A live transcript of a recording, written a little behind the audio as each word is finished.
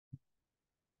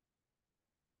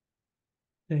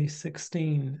day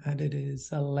 16, and it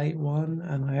is a late one,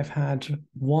 and I have had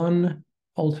one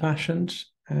old-fashioned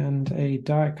and a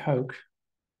Diet Coke,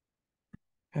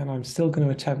 and I'm still going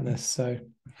to attempt this, so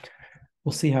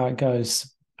we'll see how it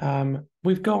goes.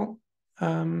 We've got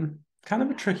kind of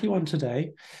a tricky one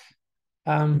today.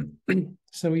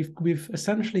 So we've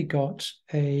essentially got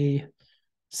a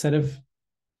set of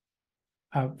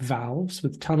valves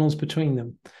with tunnels between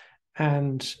them,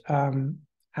 and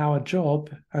our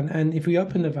job, and if we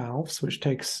open the valves, which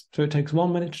takes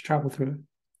 1 minute to travel through a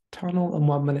tunnel and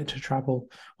 1 minute to travel,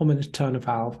 1 minute to turn a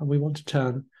valve, and we want to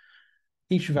turn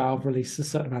each valve releases a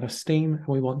certain amount of steam, and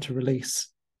we want to release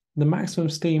the maximum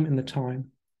steam in the time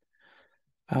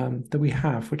that we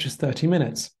have, which is 30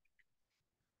 minutes,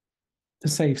 to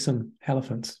save some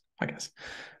elephants, I guess.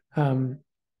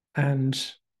 And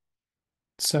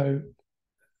so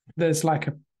there's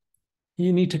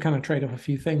you need to kind of trade off a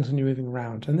few things when you're moving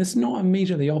around. And it's not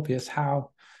immediately obvious how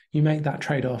you make that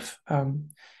trade-off.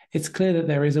 It's clear that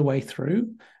there is a way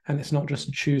through, and it's not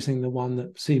just choosing the one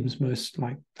that seems most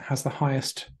has the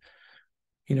highest,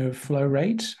 flow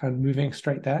rate and moving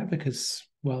straight there, because,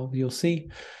 well, you'll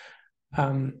see.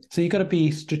 So you've got to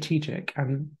be strategic,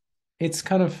 and it's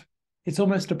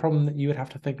almost a problem that you would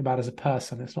have to think about as a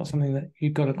person. It's not something that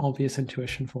you've got an obvious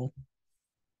intuition for.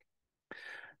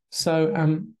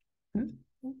 So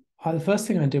the first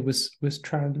thing I did was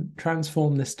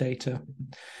transform this data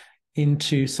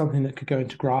into something that could go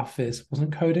into GraphViz. It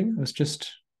wasn't coding. I was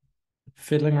just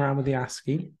fiddling around with the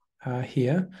ASCII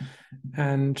here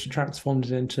and transformed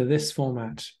it into this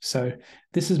format. So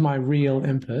this is my real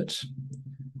input.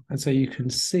 And so you can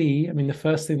see, the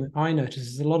first thing that I notice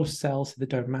is a lot of cells that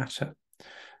don't matter.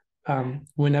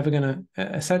 We're never going to,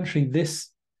 essentially this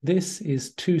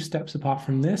is 2 steps apart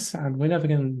from this, and we're never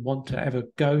going to want to ever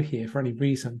go here for any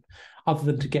reason other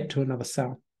than to get to another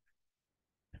cell.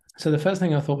 So the first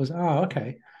thing I thought was,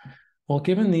 okay, well,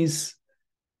 given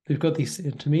we've got these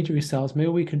intermediary cells, maybe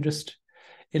we can just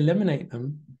eliminate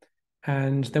them,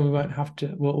 and then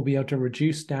we'll be able to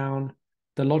reduce down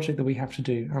the logic that we have to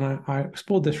do. And I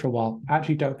explored this for a while. I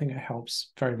actually don't think it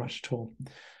helps very much at all.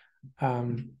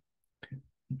 But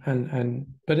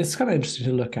it's kind of interesting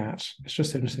to look at. It's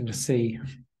just interesting to see.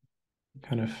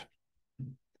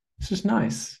 It's just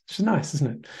nice. It's just nice,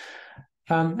 isn't it?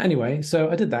 Anyway, so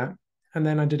I did that, and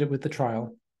then I did it with the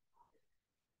trial.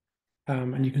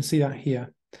 And you can see that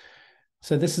here.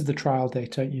 So this is the trial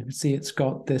data. You can see it's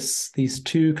got these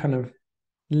 2 kind of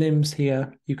limbs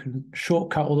here. You can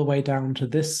shortcut all the way down to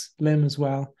this limb as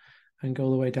well, and go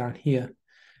all the way down here.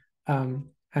 And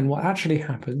what actually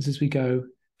happens is we go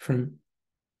from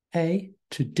A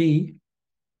to D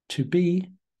to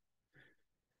B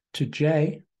to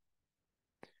J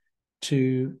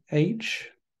to H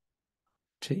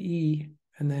to E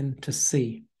and then to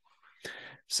C.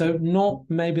 So not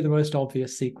maybe the most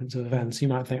obvious sequence of events. You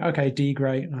might think, okay, D,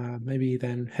 great, maybe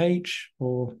then H,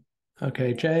 or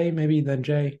okay, J, maybe then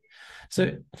J.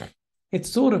 So it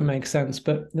sort of makes sense,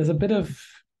 but there's a bit of,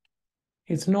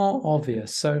 it's not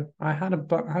obvious. So I had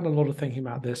a lot of thinking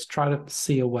about this, try to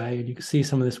see a way, and you can see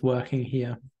some of this working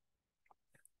here.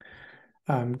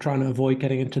 Trying to avoid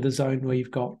getting into the zone where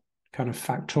you've got kind of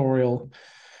factorial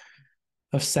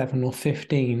of 7 or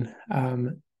 15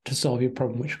 to solve your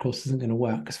problem, which of course isn't going to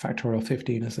work because factorial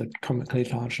 15 is a comically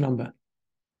large number.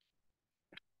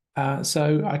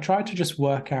 So I tried to just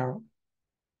work out,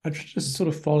 I just sort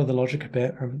of follow the logic a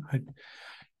bit, and I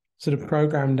sort of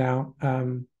programmed out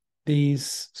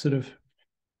these sort of,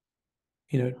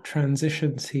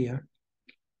 transitions here.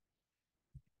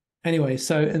 Anyway,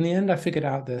 so in the end, I figured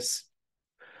out this.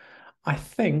 I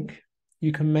think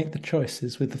you can make the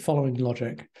choices with the following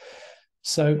logic.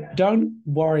 So don't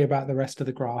worry about the rest of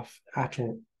the graph at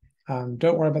all.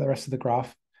 Don't worry about the rest of the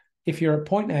graph. If you're at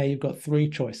point A, you've got 3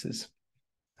 choices.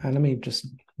 And let me just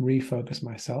refocus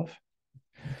myself.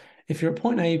 If you're at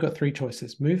point A, you've got 3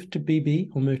 choices. Move to BB,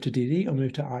 or move to DD, or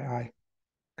move to II.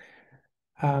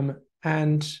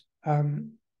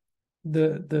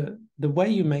 The way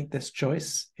you make this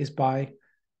choice is by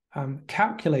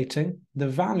calculating the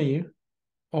value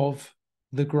of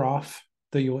the graph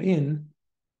that you're in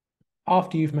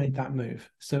after you've made that move.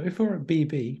 So if we're at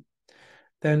BB,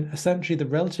 then essentially the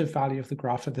relative value of the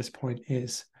graph at this point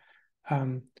is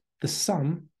the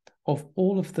sum of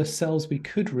all of the cells we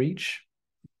could reach,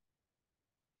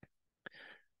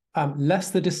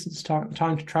 less the distance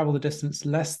time to travel the distance,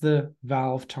 less the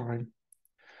valve time,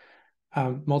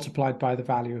 multiplied by the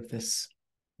value of this,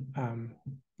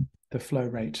 the flow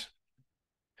rate.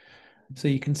 So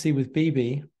you can see with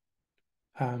BB,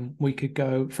 we could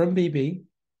go from BB,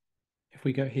 if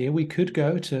we go here, we could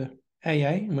go to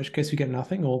AA, in which case we get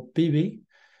nothing, or BB,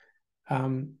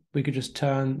 We could just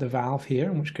turn the valve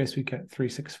here, in which case we get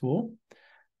 364.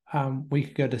 We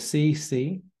could go to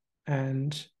CC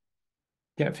and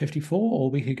get 54, or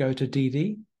we could go to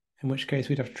DD, in which case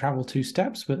we'd have to travel 2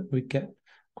 steps, but we'd get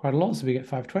quite a lot, so we get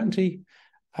 520.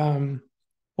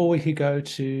 Or we could go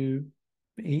to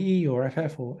EE or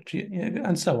FF or G,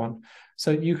 and so on.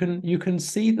 So you can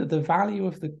see that the value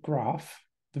of the graph,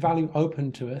 the value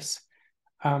open to us,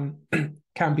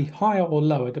 can be higher or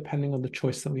lower depending on the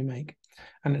choice that we make.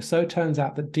 And it so turns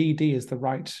out that DD is the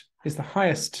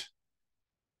highest.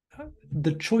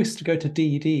 The choice to go to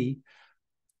DD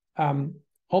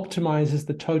optimizes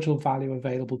the total value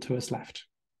available to us left.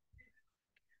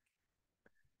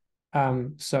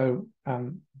 That's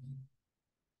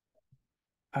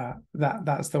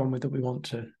the one that we want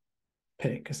to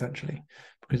pick, essentially,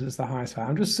 because it's the highest value.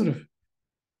 I'm just sort of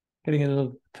getting a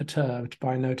little perturbed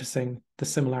by noticing the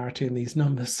similarity in these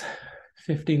numbers.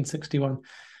 1561,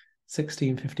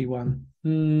 1651.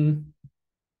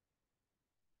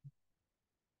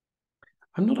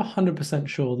 I'm not 100%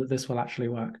 sure that this will actually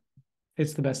work.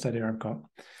 It's the best idea I've got.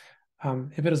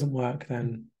 If it doesn't work,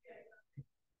 then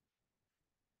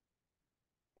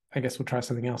I guess we'll try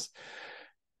something else.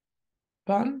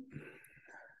 But,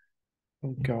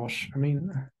 oh gosh, I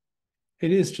mean,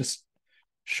 it is just,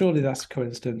 surely that's a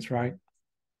coincidence, right?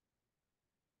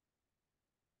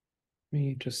 Let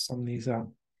me just sum these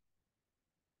up.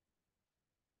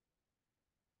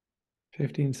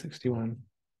 1561.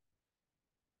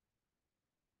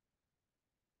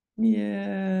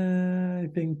 Yeah, I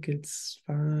think it's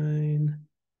fine.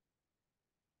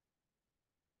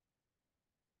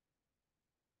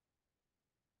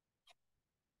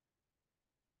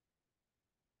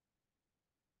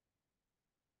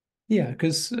 Yeah,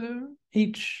 because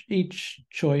each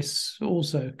choice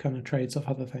also kind of trades off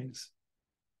other things.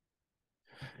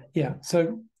 Yeah,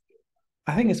 so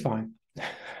I think it's fine.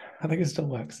 I think it still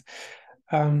works.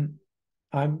 I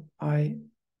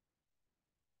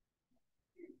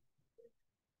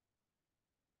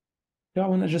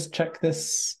want to just check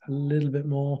this a little bit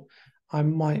more. I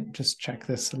might just check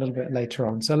this a little bit later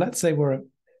on. So let's say we're at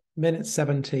minute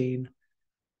 17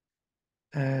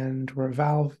 and we're at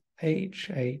valve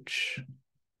HH.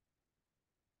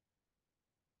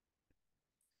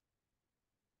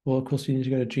 Well, of course, you need to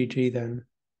go to GG then.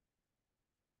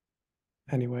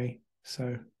 Anyway,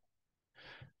 so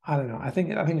I don't know. I think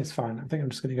it's fine. I think I'm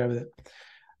just going to go with it.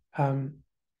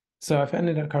 So I've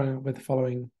ended up coming up with the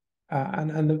following,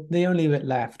 and the only bit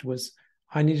left was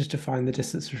I needed to find the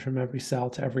distance from every cell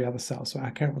to every other cell. So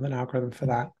I came up with an algorithm for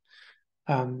that,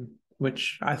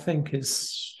 which I think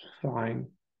is fine.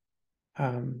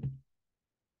 Fine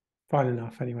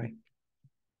enough anyway.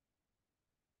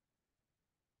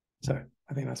 So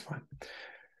I think that's fine.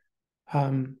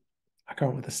 I come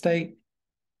up with a state,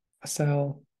 a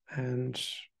cell, and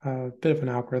a bit of an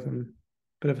algorithm,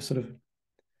 bit of a sort of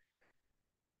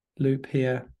loop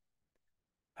here.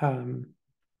 And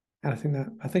I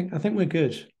think we're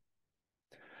good.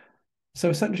 So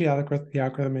essentially, the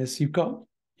algorithm is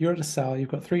you're at a cell, you've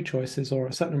got 3 choices or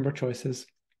a certain number of choices,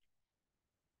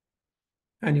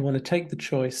 and you want to take the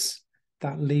choice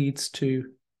that leads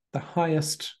to the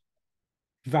highest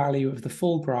value of the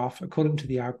full graph according to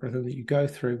the algorithm that you go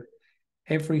through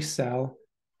every cell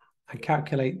and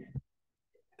calculate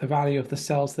the value of the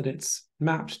cells that it's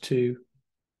mapped to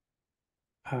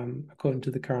according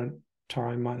to the current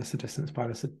time minus the distance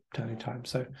minus the turning time.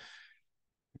 So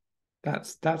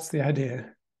that's the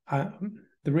idea.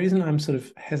 The reason I'm sort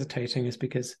of hesitating is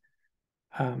because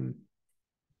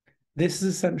this is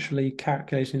essentially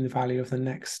calculating the value of the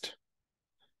next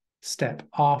step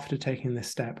after taking this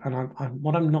step. And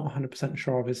what I'm not 100%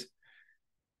 sure of is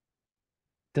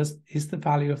the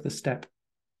value of the step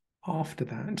after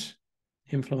that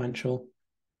influential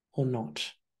or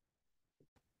not?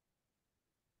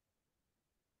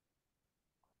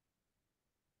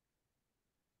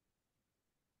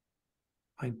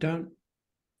 I don't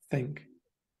think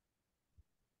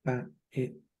that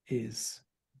it is.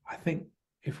 I think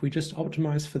if we just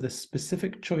optimize for the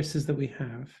specific choices that we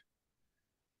have,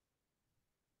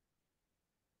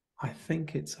 I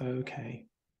think it's okay.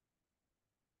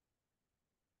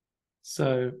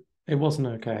 So it wasn't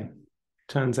okay.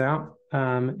 Turns out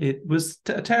it was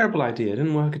a terrible idea. It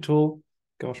didn't work at all.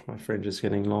 Gosh, my fringe is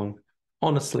getting long.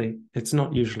 Honestly, it's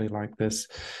not usually like this.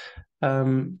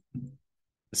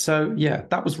 So yeah,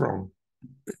 that was wrong.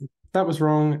 That was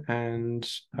wrong, and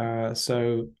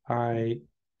so I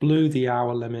blew the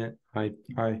hour limit. I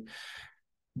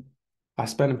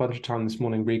spent a bunch of time this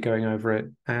morning re-going over it,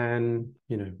 and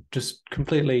just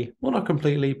completely, well, not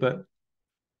completely, but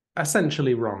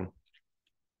essentially wrong.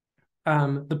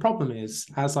 The problem is,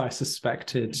 as I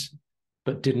suspected,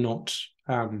 but did not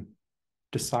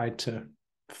decide to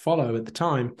follow at the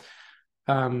time,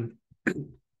 the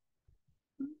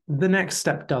next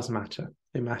step does matter.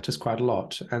 It matters quite a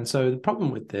lot. And so the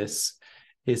problem with this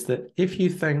is that if you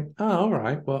think, oh, all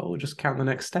right, well, we'll just count the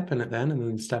next step in it then, and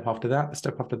then the step after that, the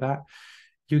step after that,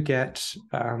 you get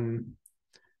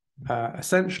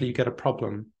essentially you get a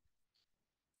problem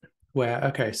where,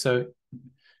 okay, so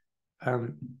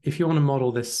if you want to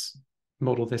model this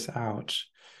out,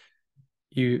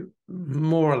 you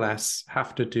more or less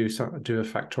have to do a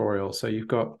factorial. So you've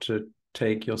got to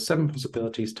take your 7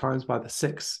 possibilities times by the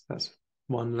 6. That's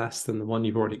one less than the one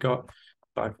you've already got.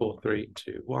 5, 4, 3,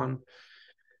 2, 1.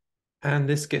 And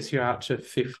this gets you out to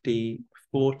 50,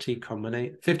 40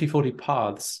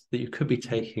 paths that you could be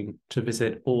taking to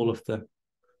visit all of the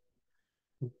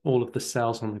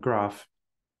cells on the graph.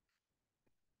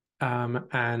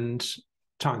 And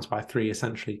times by 3,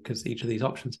 essentially, because each of these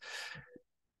options.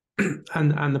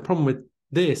 And the problem with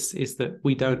this is that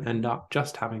we don't end up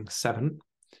just having 7,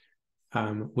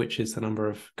 which is the number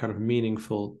of kind of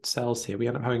meaningful cells here. We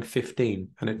end up having 15.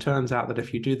 And it turns out that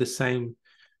if you do the same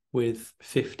with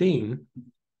 15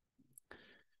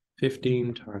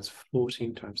 times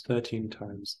 14 times 13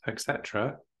 times,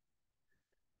 etc.,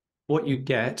 what you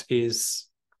get is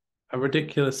a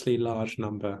ridiculously large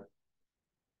number,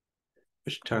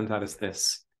 which turns out is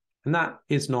this. And that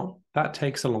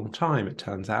takes a long time, it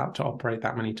turns out, to operate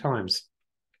that many times.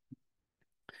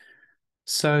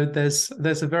 So there's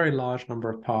a very large number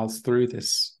of paths through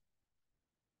this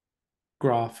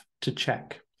graph to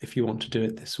check if you want to do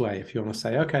it this way. If you want to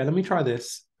say, okay, let me try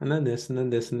this, and then this, and then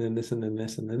this, and then this, and then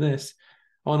this, and then this,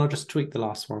 oh, and I'll just tweak the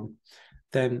last one,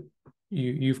 then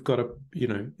you've got to,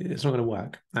 it's not going to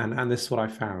work. And this is what I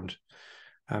found.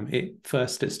 It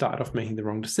started off making the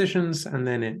wrong decisions, and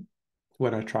then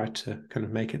when I tried to kind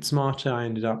of make it smarter, I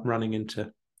ended up running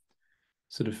into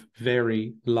sort of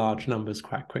very large numbers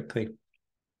quite quickly.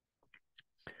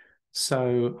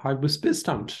 So I was a bit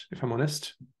stumped, if I'm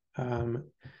honest,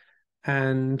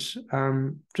 and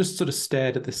just sort of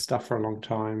stared at this stuff for a long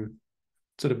time.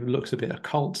 Sort of looks a bit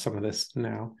occult, some of this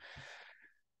now.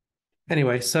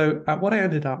 Anyway, so what I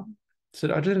ended up,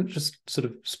 so I didn't just sort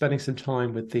of spending some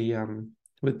time with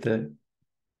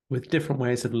different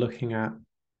ways of looking at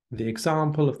the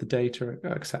example of the data,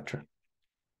 etc.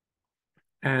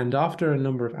 And after a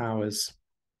number of hours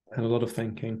and a lot of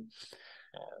thinking,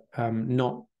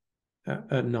 not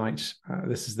at night,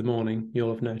 this is the morning,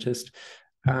 you'll have noticed,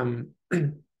 I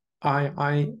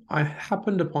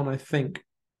happened upon, I think,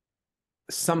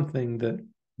 something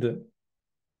that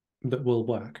will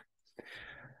work.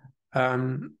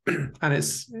 And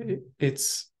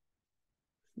it's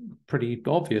pretty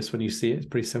obvious when you see it. It's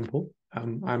pretty simple.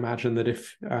 I imagine that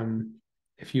if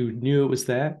you knew it was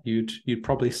there, you'd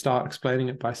probably start explaining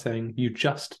it by saying you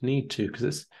just need to,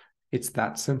 because it's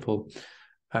that simple.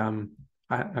 I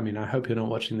mean, I hope you're not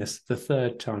watching this the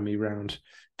third time around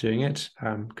doing it,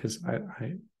 because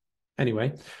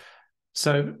anyway.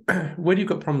 So when you've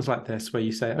got problems like this, where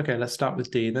you say, okay, let's start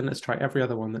with D, then let's try every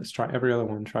other one, let's try every other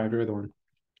one, try every other one.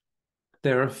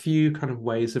 There are a few kind of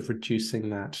ways of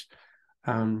reducing that.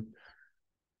 And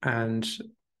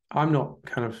I'm not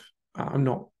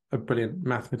a brilliant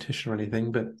mathematician or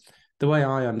anything, but the way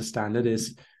I understand it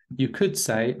is you could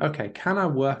say, okay, can I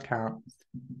work out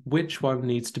which one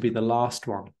needs to be the last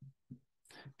one?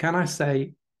 Can I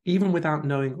say, even without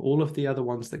knowing all of the other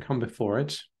ones that come before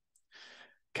it,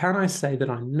 can I say that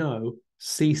I know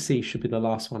CC should be the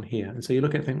last one here? And so you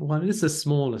look at it and think, well, it is the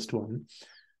smallest one.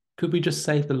 Could we just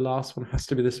say the last one has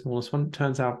to be the smallest one? It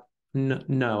turns out,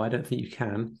 no, I don't think you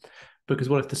can. Because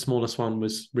what if the smallest one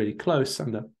was really close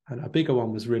and a bigger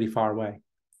one was really far away?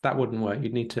 That wouldn't work.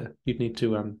 You'd need to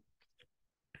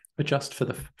adjust for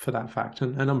that fact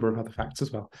and a number of other facts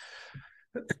as well.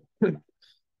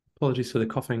 Apologies for the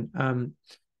coughing.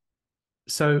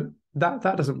 So that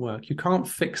doesn't work. You can't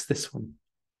fix this one.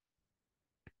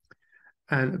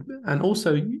 And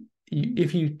also,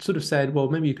 if you sort of said, well,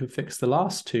 maybe you could fix the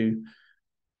last two,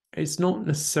 it's not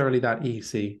necessarily that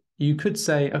easy. You could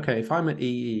say, okay, if I'm at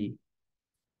EE,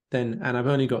 and I've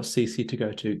only got CC to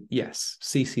go to, yes,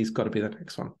 CC's got to be the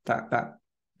next one.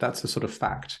 That's a sort of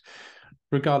fact,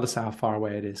 regardless of how far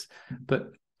away it is.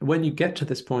 But when you get to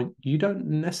this point, you don't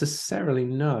necessarily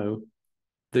know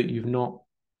that you've not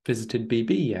visited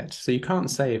BB yet. So you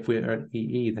can't say if we're at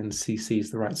EE, then CC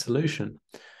is the right solution.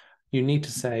 You need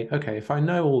to say, okay, if I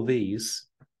know all these,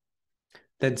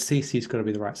 then CC's got to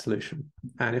be the right solution.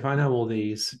 And if I know all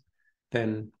these,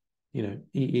 then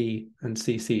EE and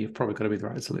CC have probably got to be the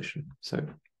right solution. So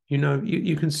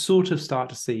you can sort of start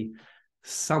to see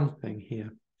something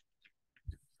here.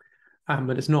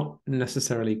 But it's not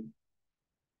necessarily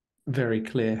very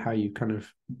clear how you kind of,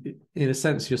 in a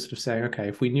sense, you're sort of saying, okay,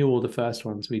 if we knew all the first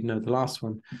ones, we'd know the last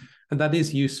one. And that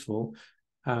is useful.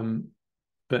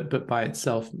 But by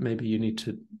itself, maybe you need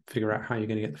to figure out how you're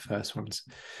going to get the first ones.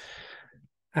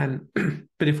 And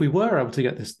but if we were able to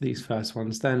get these first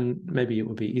ones, then maybe it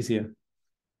would be easier.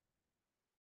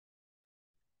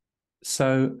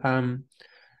 So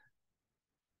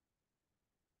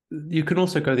you can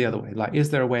also go the other way. Like, is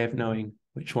there a way of knowing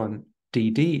which one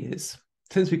DD is?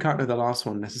 Since we can't know the last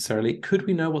one necessarily, could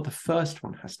we know what the first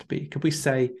one has to be? Could we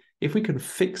say, if we can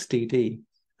fix DD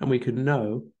and we could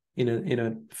know in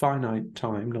a finite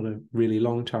time, not a really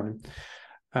long time,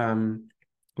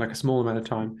 like a small amount of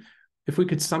time, if we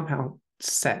could somehow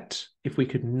set, if we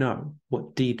could know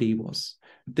what DD was,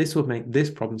 this would make this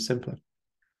problem simpler.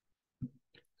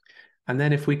 And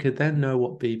then if we could then know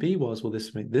what BB was, well, this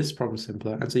would make this problem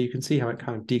simpler. And so you can see how it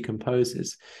kind of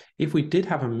decomposes. If we did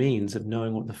have a means of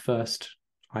knowing what the first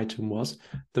item was,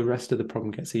 the rest of the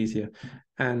problem gets easier.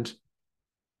 And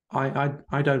I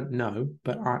don't know,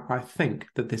 but I think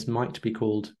that this might be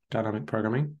called dynamic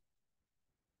programming.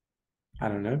 I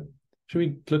don't know. Should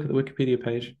we look at the Wikipedia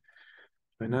page?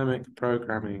 Dynamic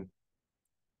programming.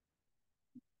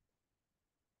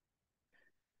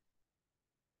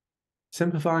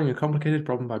 Simplifying a complicated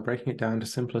problem by breaking it down to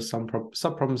simpler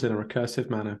subproblems in a recursive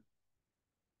manner.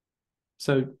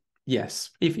 So yes,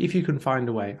 if you can find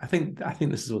a way, I think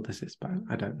this is what this is, but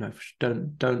I don't know.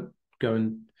 Don't go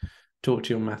and talk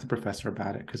to your math professor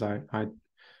about it, because I'm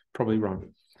probably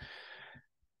wrong.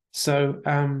 So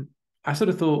I sort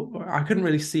of thought I couldn't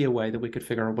really see a way that we could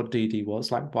figure out what DD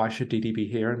was. Like, why should DD be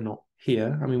here and not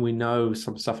here? I mean, we know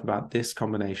some stuff about this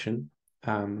combination.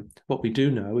 What we do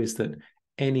know is that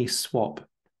any swap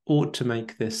ought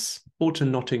to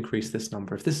not increase this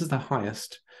number. If this is the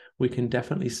highest, we can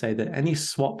definitely say that any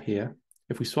swap here,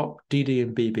 if we swap DD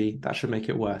and BB, that should make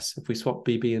it worse. If we swap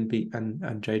BB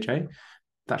and JJ,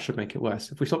 that should make it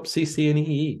worse. If we swap CC and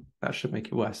EE, that should make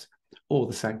it worse, or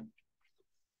the same.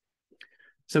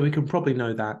 So we can probably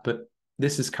know that, but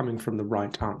this is coming from the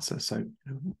right answer, so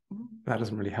that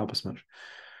doesn't really help us much.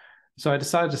 So I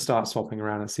decided to start swapping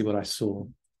around and see what I saw.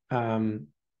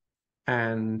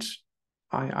 And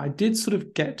I did sort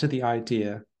of get to the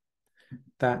idea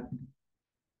that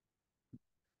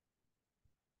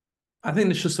I think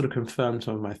this just sort of confirmed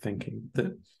some of my thinking,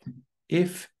 that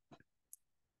if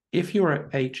you're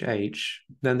at HH,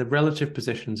 then the relative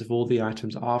positions of all the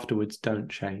items afterwards don't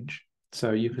change.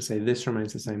 So you could say this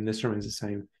remains the same, this remains the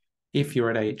same. If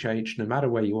you're at HH, no matter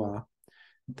where you are,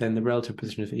 then the relative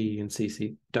position of E and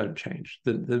CC don't change.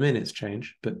 The minutes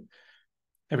change, but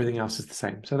everything else is the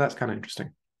same. So that's kind of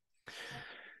interesting.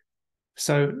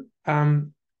 So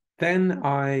then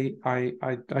I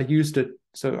used it.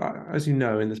 So as you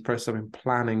know, in this process, I've been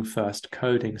planning first,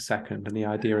 coding second, and the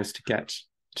idea is to get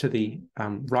to the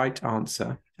right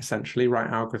answer, essentially, right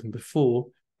algorithm before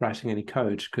writing any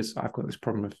code, because I've got this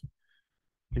problem of,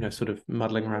 sort of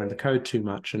muddling around in the code too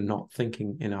much and not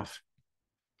thinking enough.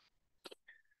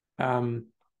 But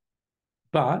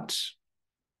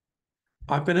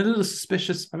I've been a little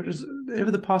suspicious.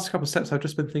 Over the past couple of steps, I've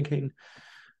just been thinking,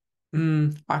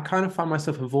 I kind of find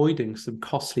myself avoiding some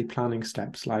costly planning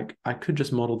steps. Like, I could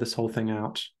just model this whole thing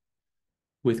out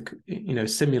with,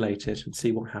 simulate it and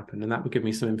see what happened. And that would give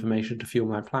me some information to fuel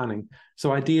my planning.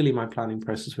 So ideally, my planning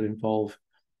process would involve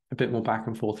a bit more back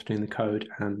and forth between the code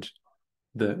and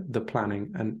the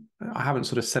planning. And I haven't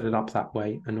sort of set it up that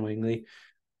way, annoyingly,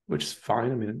 which is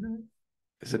fine. I mean,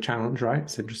 it's a challenge, right?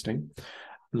 It's interesting,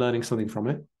 learning something from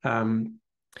it.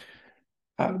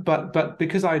 But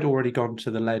because I'd already gone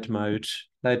to the lead mode,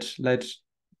 lead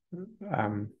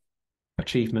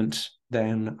achievement,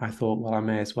 then I thought, well, I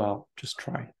may as well just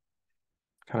try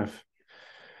kind of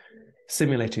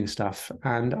simulating stuff.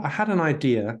 And I had an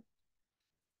idea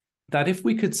that if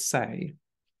we could say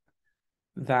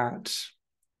that,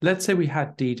 let's say we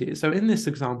had DD. So in this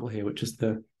example here, which is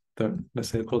the let's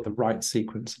say called the right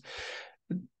sequence,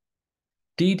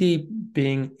 DD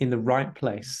being in the right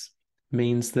place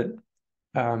means that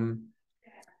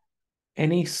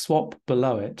any swap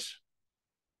below it,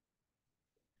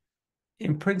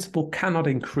 in principle, cannot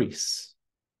increase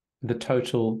the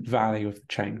total value of the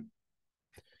chain,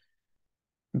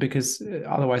 because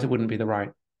otherwise it wouldn't be the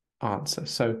right answer.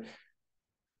 So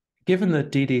given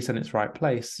that DD is in its right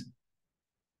place,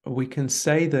 we can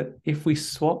say that if we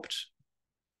swapped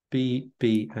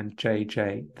BB and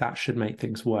JJ, that should make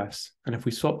things worse. And if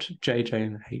we swapped JJ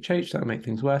and HH, that would make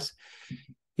things worse.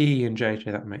 E and JJ,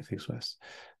 that would make things worse.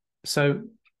 So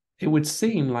it would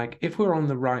seem like if we're on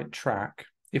the right track,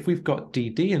 if we've got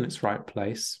DD in its right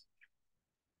place,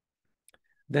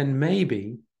 then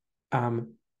maybe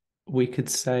we could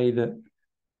say that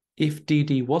if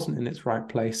DD wasn't in its right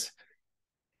place,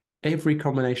 every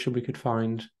combination we could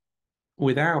find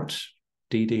without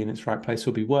DD in its right place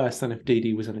would be worse than if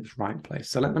DD was in its right place.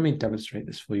 So let me demonstrate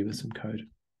this for you with some code.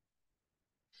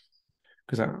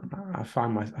 Because I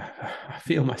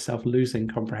feel myself losing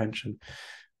comprehension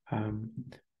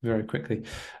very quickly.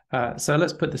 So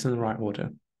let's put this in the right order,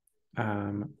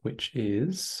 which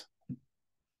is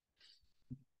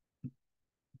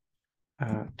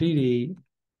DD,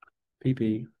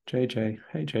 BB, JJ,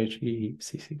 HH, EE,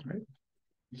 CC, right?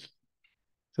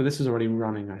 So this is already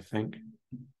running, I think.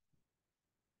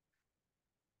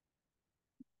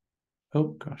 Oh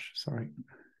gosh, sorry.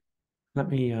 Let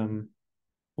me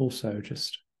also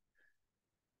just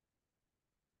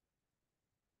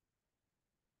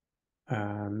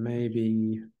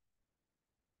maybe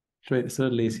to make this a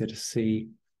little easier to see.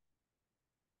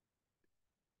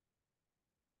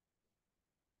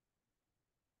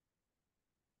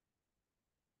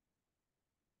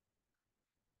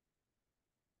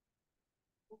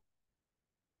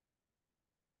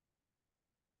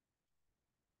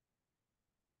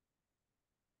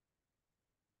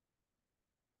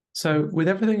 So with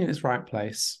everything in its right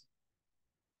place,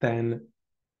 then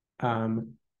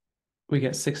we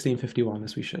get 1651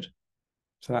 as we should.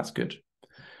 So that's good.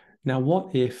 Now,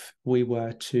 what if we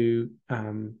were to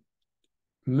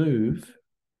move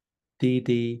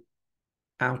DD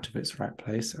out of its right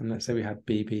place, and let's say we had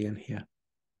BB in here.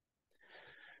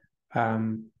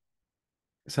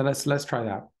 So let's try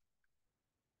that.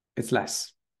 It's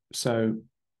less. So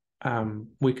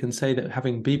we can say that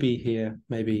having BB here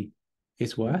maybe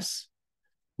is worse.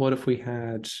 What if we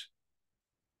had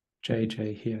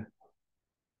JJ here?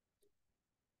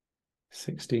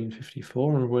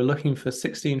 1654, and we're looking for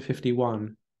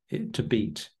 1651 to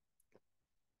beat.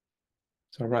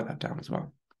 So I'll write that down as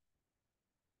well.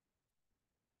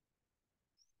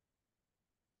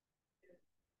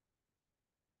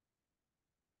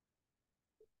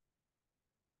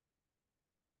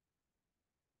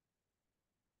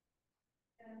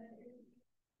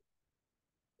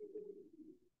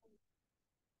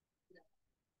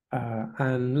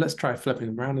 And let's try flipping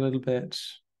them around a little bit.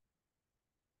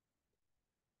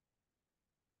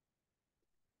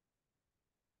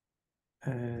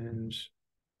 And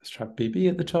let's try BB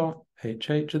at the top,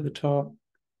 HH at the top,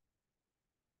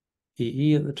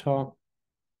 EE at the top.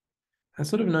 And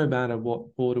sort of no matter what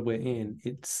order we're in,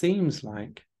 it seems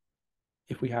like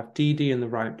if we have DD in the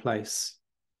right place,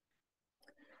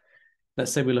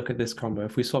 let's say we look at this combo.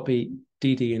 If we swap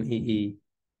DD and EE,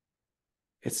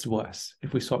 it's worse.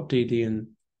 If we swap DD and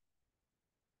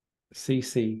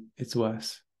CC, it's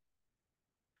worse.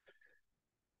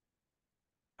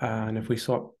 And if we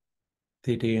swap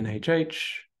DD and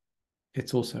HH,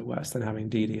 it's also worse than having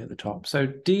DD at the top. So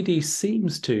DD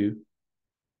seems to,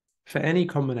 for any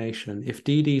combination, if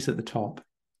DD's at the top,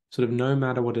 sort of no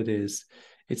matter what it is,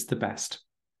 it's the best.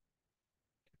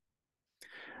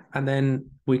 And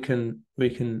then we can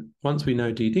once we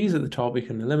know DD's at the top, we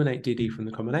can eliminate DD from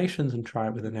the combinations and try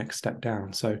it with the next step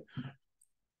down. So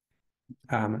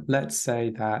let's say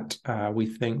that we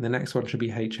think the next one should be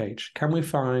HH. Can we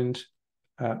find,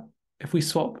 if we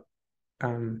swap,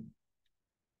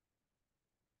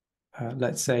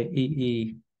 let's say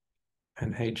EE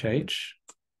and HH,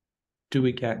 do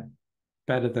we get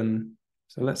better than,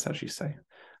 so let's actually say,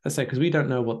 because we don't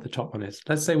know what the top one is.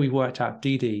 Let's say we worked out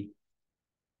DD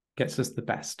gets us the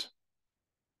best.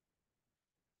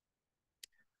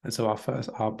 And so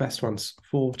our best one's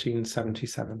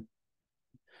 1477.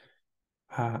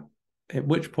 At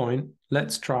which point,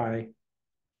 let's try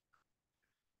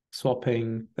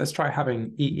having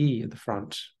EE at the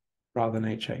front rather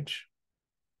than HH.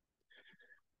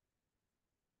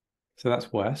 So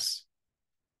that's worse.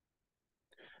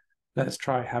 Let's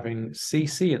try having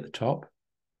CC at the top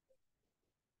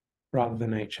rather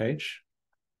than HH.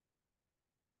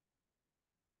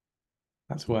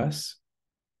 That's worse.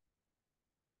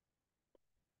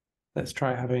 Let's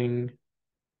try having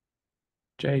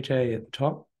JJ at the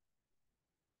top.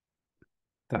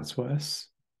 That's worse.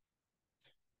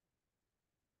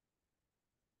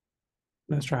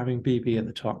 Let's try having BB at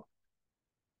the top.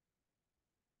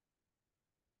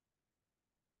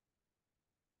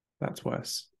 That's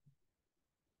worse.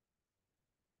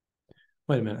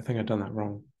 Wait a minute, I think I've done that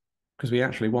wrong. Because we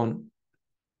actually want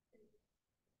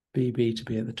BB to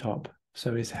be at the top.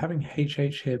 So is having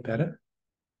HH here better?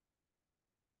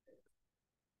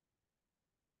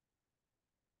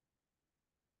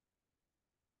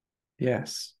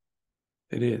 Yes,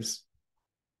 it is.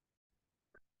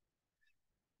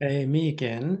 Hey, me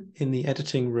again in the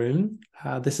editing room.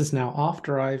 This is now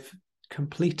after I've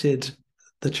completed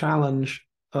the challenge.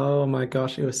 Oh my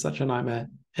gosh, it was such a nightmare.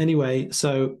 Anyway,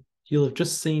 so you'll have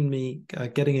just seen me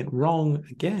getting it wrong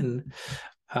again.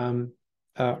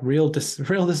 Real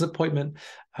disappointment.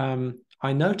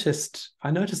 I noticed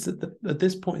at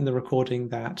this point in the recording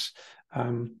that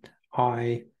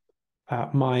I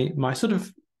my sort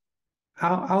of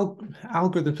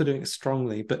algorithms are doing it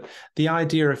strongly, but the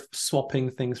idea of swapping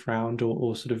things around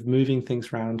or sort of moving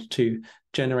things around to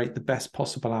generate the best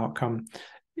possible outcome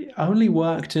only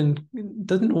worked and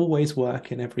doesn't always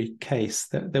work in every case.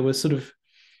 There was sort of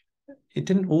it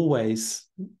didn't always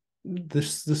the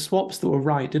swaps that were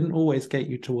right didn't always get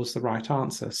you towards the right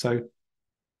answer. So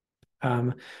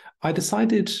um, I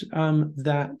decided to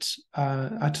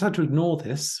ignore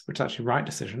this, which is actually the right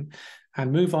decision,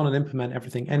 and move on and implement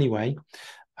everything anyway.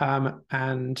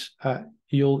 And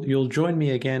you'll join me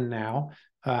again now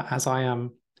as I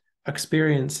am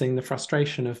experiencing the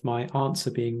frustration of my answer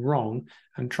being wrong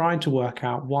and trying to work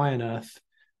out why on earth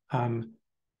um,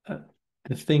 uh,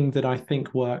 the thing that I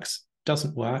think works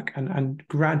doesn't work, and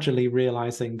gradually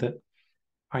realizing that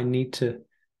I need to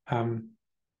um,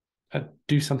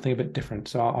 do something a bit different.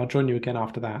 So I'll join you again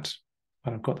after that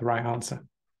when I've got the right answer.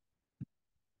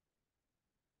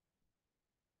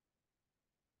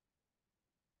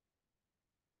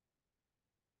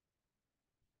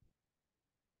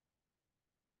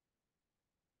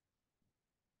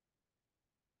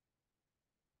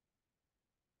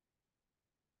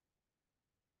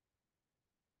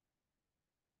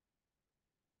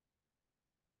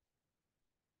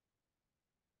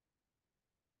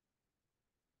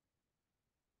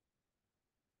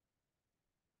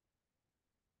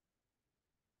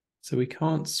 So we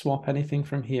can't swap anything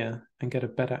from here and get a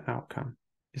better outcome.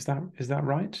 Is that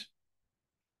right?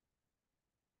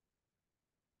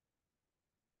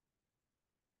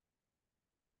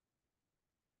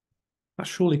 That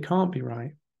surely can't be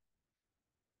right.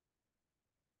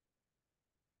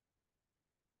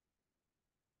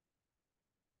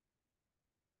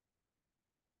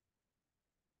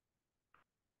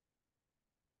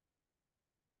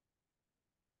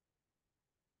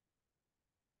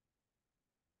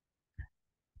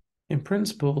 In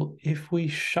principle, if we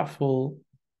shuffle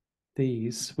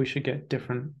these, we should get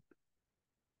different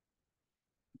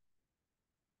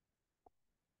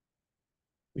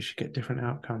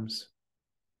outcomes.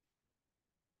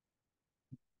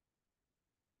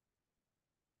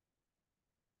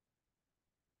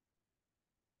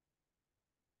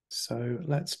 So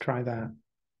let's try that.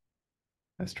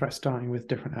 Let's try starting with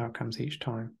different outcomes each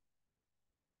time.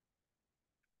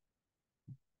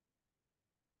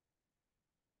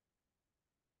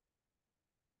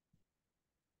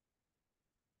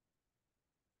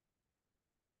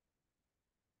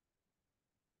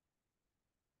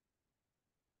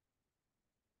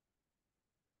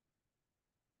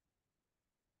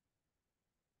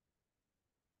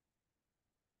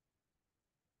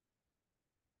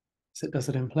 So does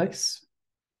it in place?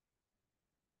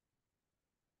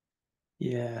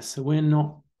 Yeah, so we're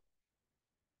not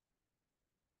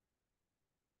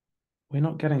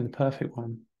getting the perfect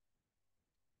one.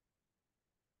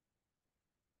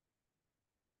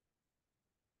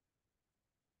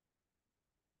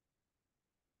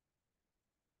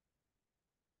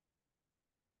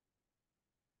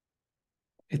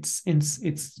 It's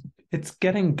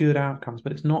getting good outcomes,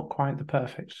 but it's not quite the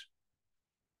perfect.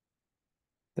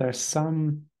 There's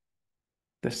some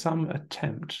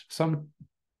attempt, some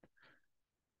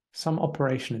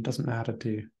operation it doesn't know how to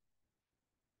do.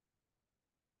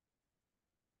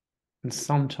 And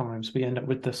sometimes we end up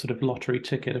with the sort of lottery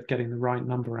ticket of getting the right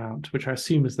number out, which I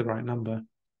assume is the right number.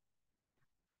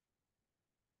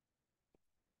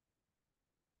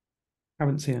 I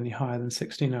haven't seen any higher than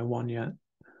 1601 yet.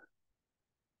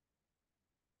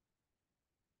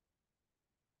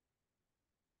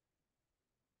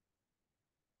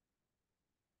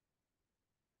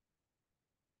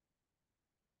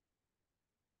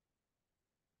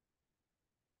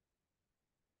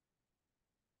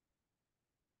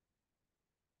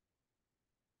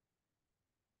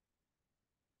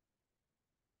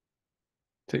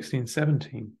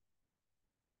 1617.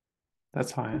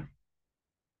 That's higher.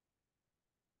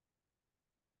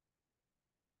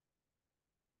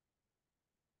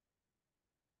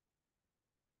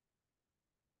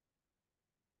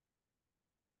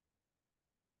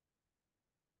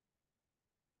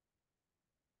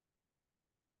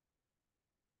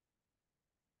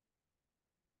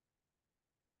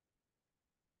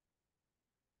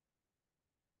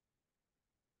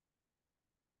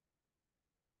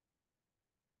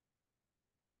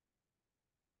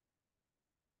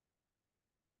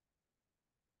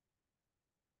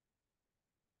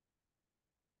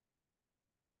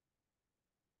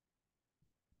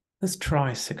 Let's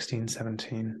try 16,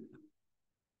 17.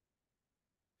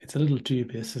 It's a little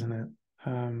dubious, isn't it?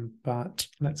 But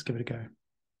let's give it a go.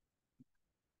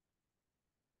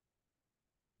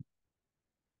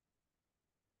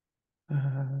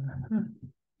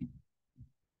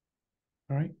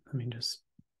 All right, let me just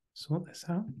sort this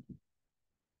out.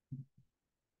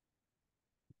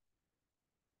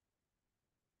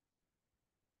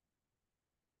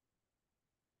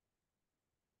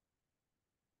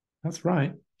 That's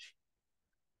right.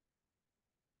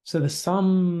 So the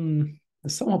sum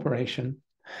operation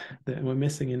that we're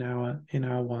missing in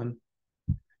our one.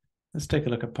 Let's take a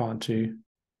look at part 2.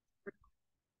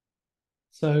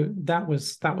 So that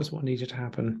was what needed to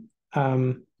happen.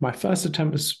 My first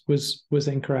attempt was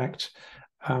incorrect.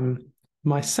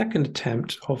 My second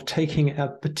attempt of taking a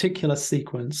particular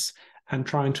sequence and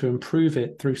trying to improve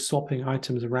it through swapping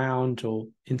items around or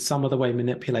in some other way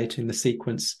manipulating the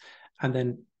sequence and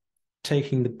then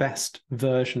taking the best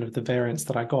version of the variance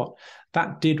that I got,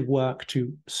 that did work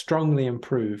to strongly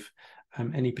improve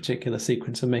any particular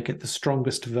sequence and make it the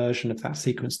strongest version of that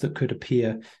sequence that could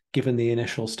appear given the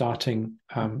initial starting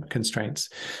constraints.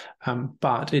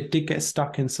 But it did get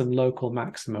stuck in some local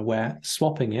maxima where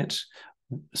swapping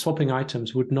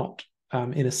items would not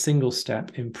in a single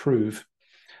step improve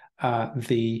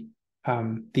the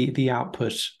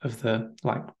output of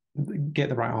get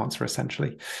the right answer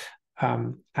essentially.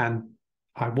 And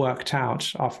I worked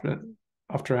out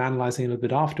after analyzing a little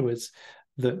bit afterwards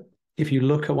that if you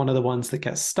look at one of the ones that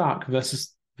gets stuck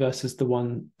versus the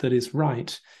one that is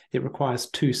right, it requires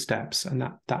 2 steps, and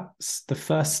that's the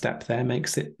first step there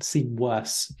makes it seem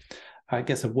worse. It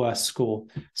gets a worse score.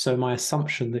 So my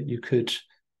assumption that you could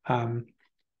that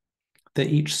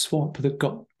each swap that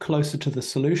got closer to the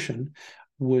solution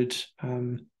would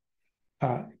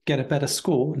get a better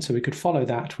score, and so we could follow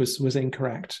that was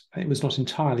incorrect. It was not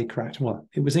entirely correct. Well,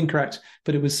 it was incorrect,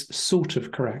 but it was sort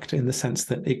of correct in the sense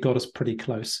that it got us pretty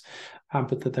close,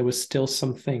 but that there was still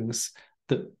some things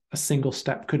that a single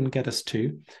step couldn't get us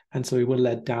to, and so we were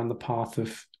led down the path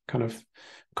of kind of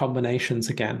combinations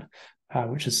again,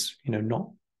 which is not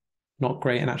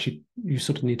great, and actually you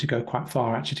sort of need to go quite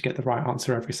far actually to get the right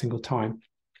answer every single time.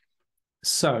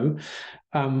 So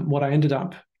what I ended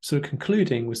up sort of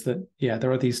concluding was that, yeah,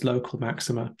 there are these local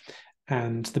maxima,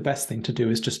 and the best thing to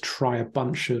do is just try a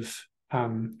bunch of,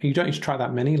 you don't need to try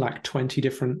that many, like 20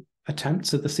 different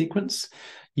attempts at the sequence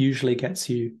usually gets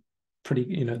you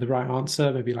pretty, the right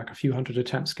answer. Maybe like a few hundred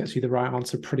attempts gets you the right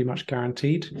answer pretty much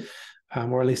guaranteed,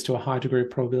 or at least to a high degree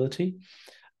of probability.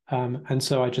 And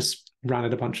so I just ran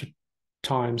it a bunch of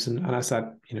times, and I said,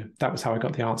 that was how I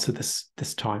got the answer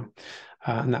this time.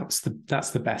 And that's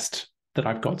the best that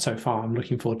I've got so far. I'm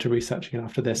looking forward to researching it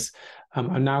after this.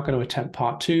 I'm now going to attempt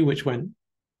part 2, which went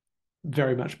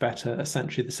very much better,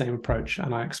 essentially the same approach.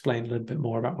 And I explained a little bit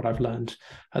more about what I've learned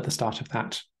at the start of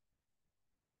that.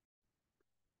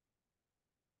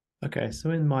 Okay, so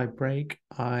in my break,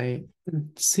 I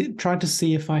tried to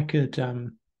see if I could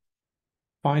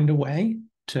find a way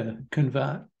to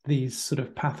convert these sort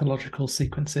of pathological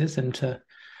sequences into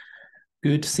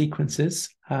good sequences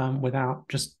without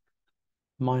just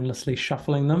mindlessly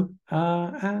shuffling them,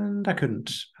 and I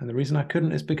couldn't. And the reason I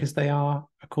couldn't is because they are,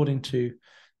 according to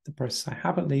the process I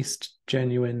have, at least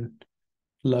genuine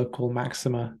local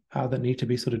maxima that need to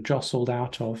be sort of jostled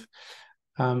out of.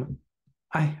 I'm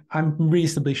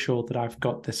reasonably sure that I've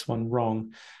got this one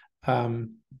wrong.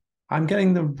 I'm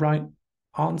getting the right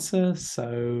answer,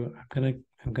 so I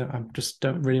just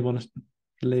don't really want to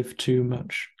live too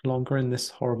much longer in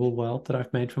this horrible world that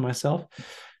I've made for myself.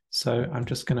 So I'm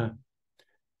just going to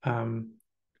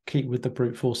keep with the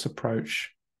brute force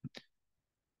approach.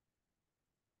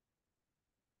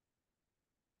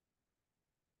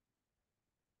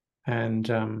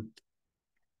 And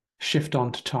shift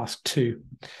on to task 2,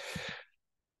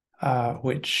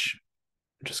 which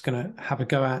I'm just going to have a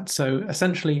go at. So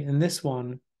essentially in this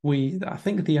one, I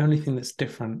think the only thing that's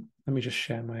different, let me just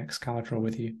share my Excalibur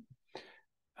with you.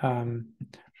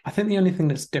 I think the only thing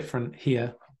that's different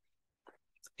here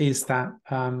is that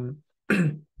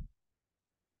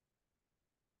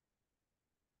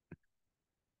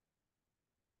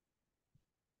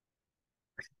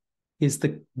is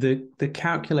the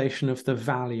calculation of the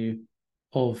value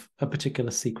of a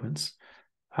particular sequence.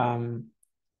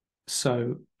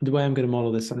 So the way I'm going to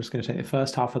model this, I'm just going to take the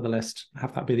first half of the list,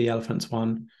 have that be the elephant's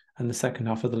one, and the second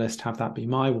half of the list, have that be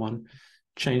my one,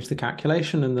 change the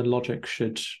calculation, and the logic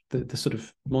should, the sort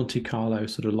of Monte Carlo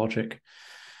sort of logic,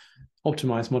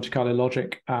 optimized Monte Carlo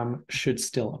logic should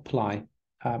still apply.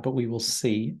 But we will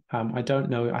see. I don't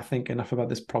know, I think, enough about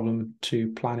this problem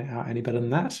to plan it out any better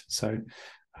than that. So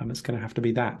it's going to have to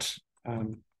be that.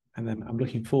 And then I'm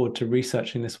looking forward to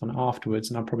researching this one afterwards,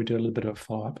 and I'll probably do a little bit of a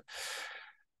follow-up.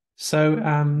 So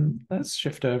let's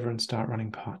shift over and start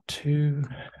running part 2.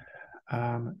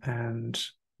 And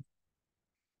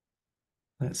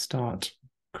let's start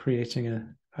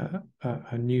creating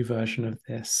a new version of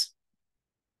this.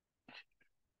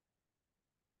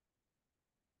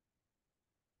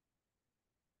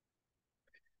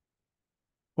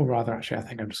 Or rather, actually, I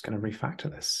think I'm just going to refactor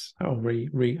this. Oh,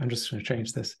 I'm just going to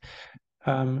change this.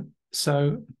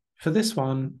 So for this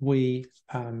one, we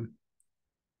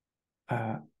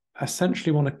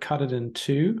essentially want to cut it in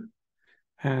 2.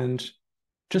 And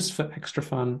just for extra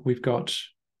fun, we've got,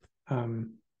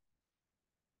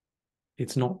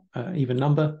 it's not an even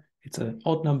number, it's an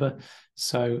odd number.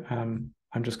 So I'm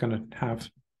just going to have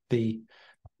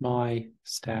my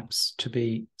steps to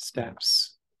be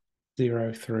steps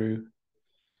 0 through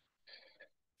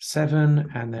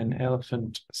 7, and then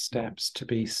elephant steps to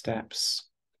be steps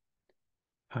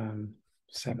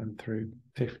 7 through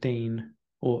 15.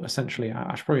 Or essentially,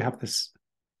 I should probably have this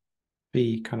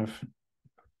be kind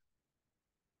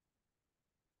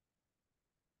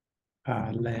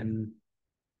of len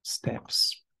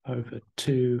steps over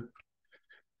 2.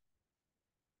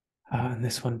 And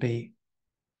this one be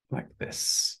like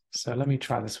this. So let me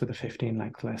try this with a 15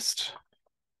 length list.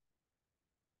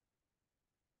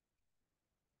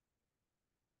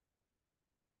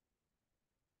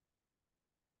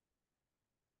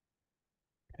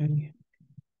 Okay.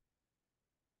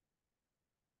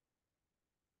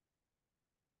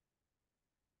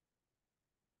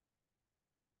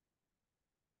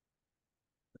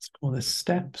 Let's call this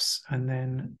steps, and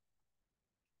then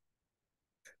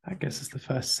that gives us the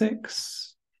first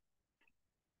 6.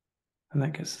 And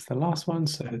that gives us the last one.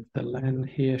 So the len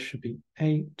here should be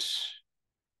 8.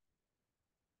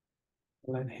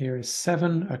 The len here is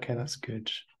 7. Okay, that's good.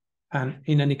 And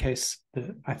in any case,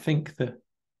 I think that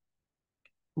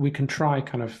we can try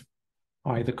kind of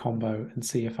either combo and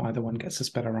see if either one gets us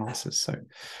better answers. So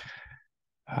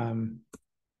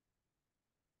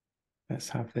let's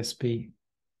have this be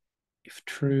if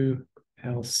true,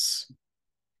 else.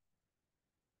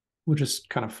 We'll just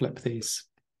kind of flip these.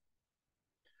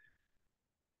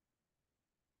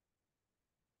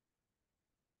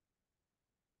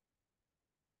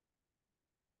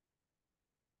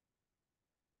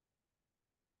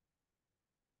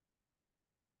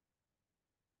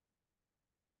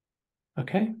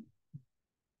 Okay.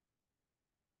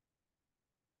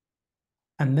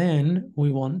 And then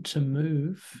we want to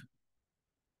move.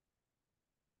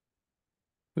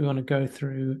 We want to go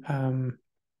through, I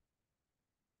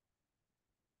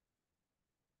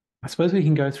suppose we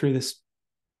can go through this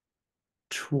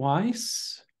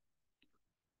twice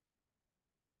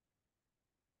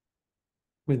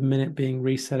with minute being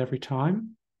reset every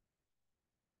time.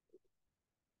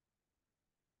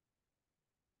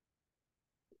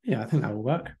 Yeah, I think that will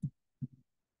work.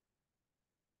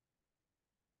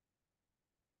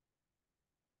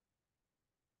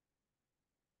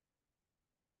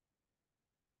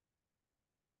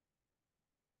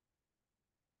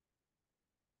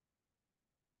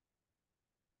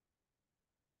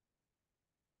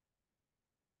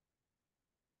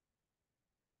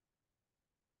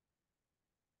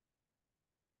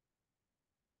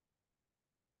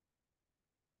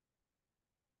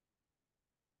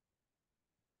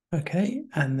 Okay,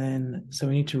 and then, so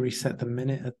we need to reset the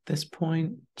minute at this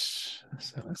point.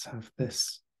 So let's have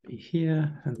this be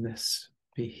here and this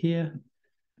be here.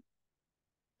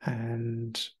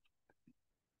 And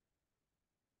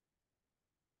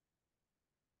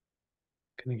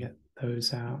going to get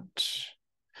those out.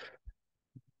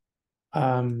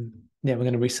 Yeah, we're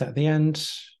going to reset at the end.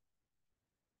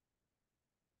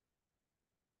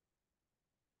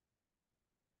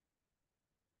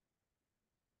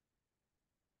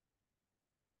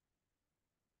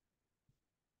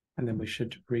 And then we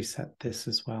should reset this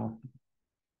as well.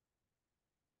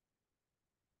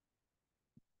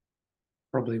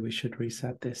 Probably we should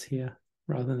reset this here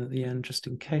rather than at the end, just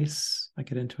in case I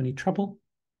get into any trouble.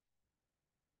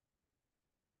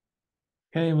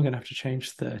 Okay, and we're going to have to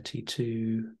change 30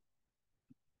 to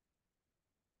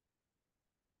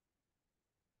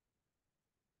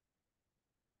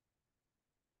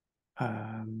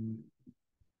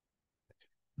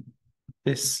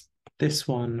this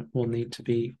one will need to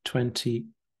be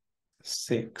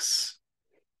 26,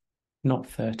 not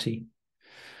 30,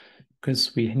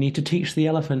 because we need to teach the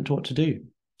elephant what to do.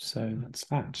 So that's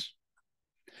that.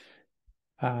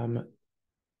 So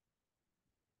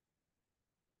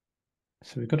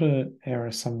we've got an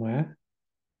error somewhere.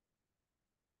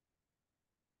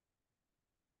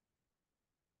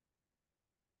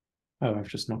 Oh, I've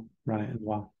just not run it in a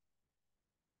while.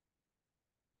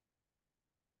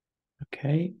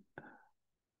 Okay.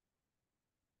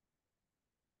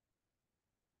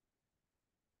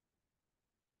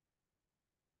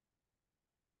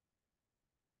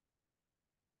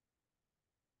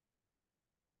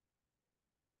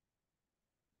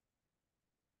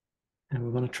 And we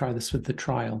want to try this with the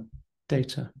trial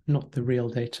data, not the real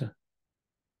data.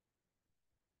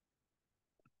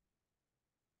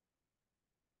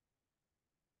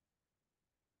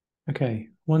 Okay,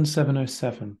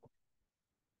 1707.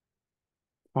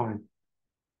 Fine.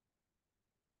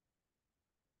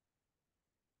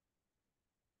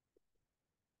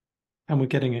 And we're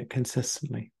getting it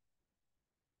consistently.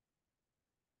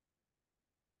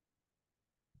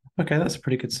 Okay, that's a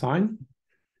pretty good sign.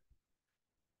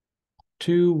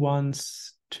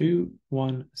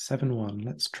 2171.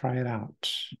 Let's try it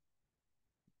out.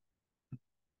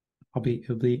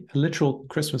 It'll be a literal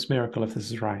Christmas miracle if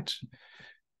this is right.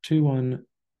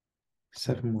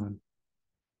 2171.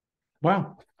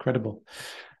 Wow, incredible.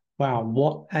 Wow,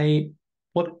 what a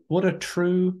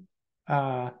true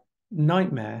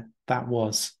nightmare that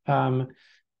was.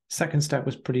 Second step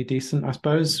was pretty decent, I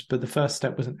suppose, but the first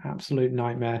step was an absolute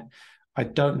nightmare. I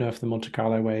don't know if the Monte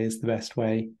Carlo way is the best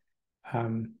way.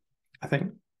 I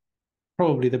think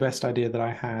probably the best idea that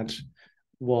I had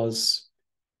was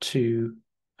to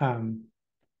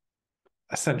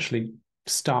essentially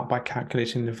start by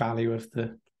calculating the value of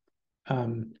the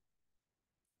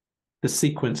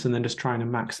sequence and then just trying to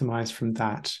maximize from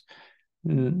that.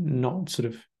 Not sort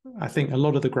of, I think a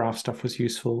lot of the graph stuff was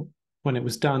useful when it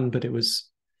was done, but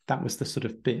that was the sort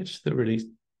of bit that really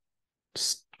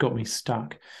got me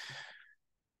stuck.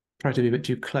 Tried to be a bit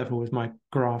too clever with my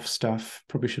graph stuff.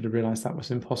 Probably should have realized that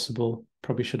was impossible.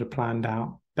 Probably should have planned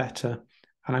out better.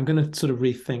 And I'm going to sort of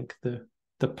rethink the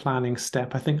planning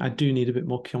step. I think I do need a bit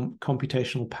more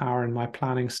computational power in my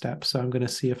planning step. So I'm going to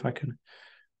see if I can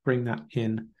bring that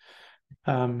in.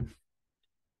 I'm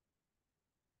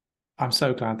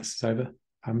so glad this is over.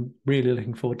 I'm really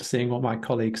looking forward to seeing what my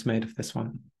colleagues made of this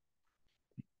one.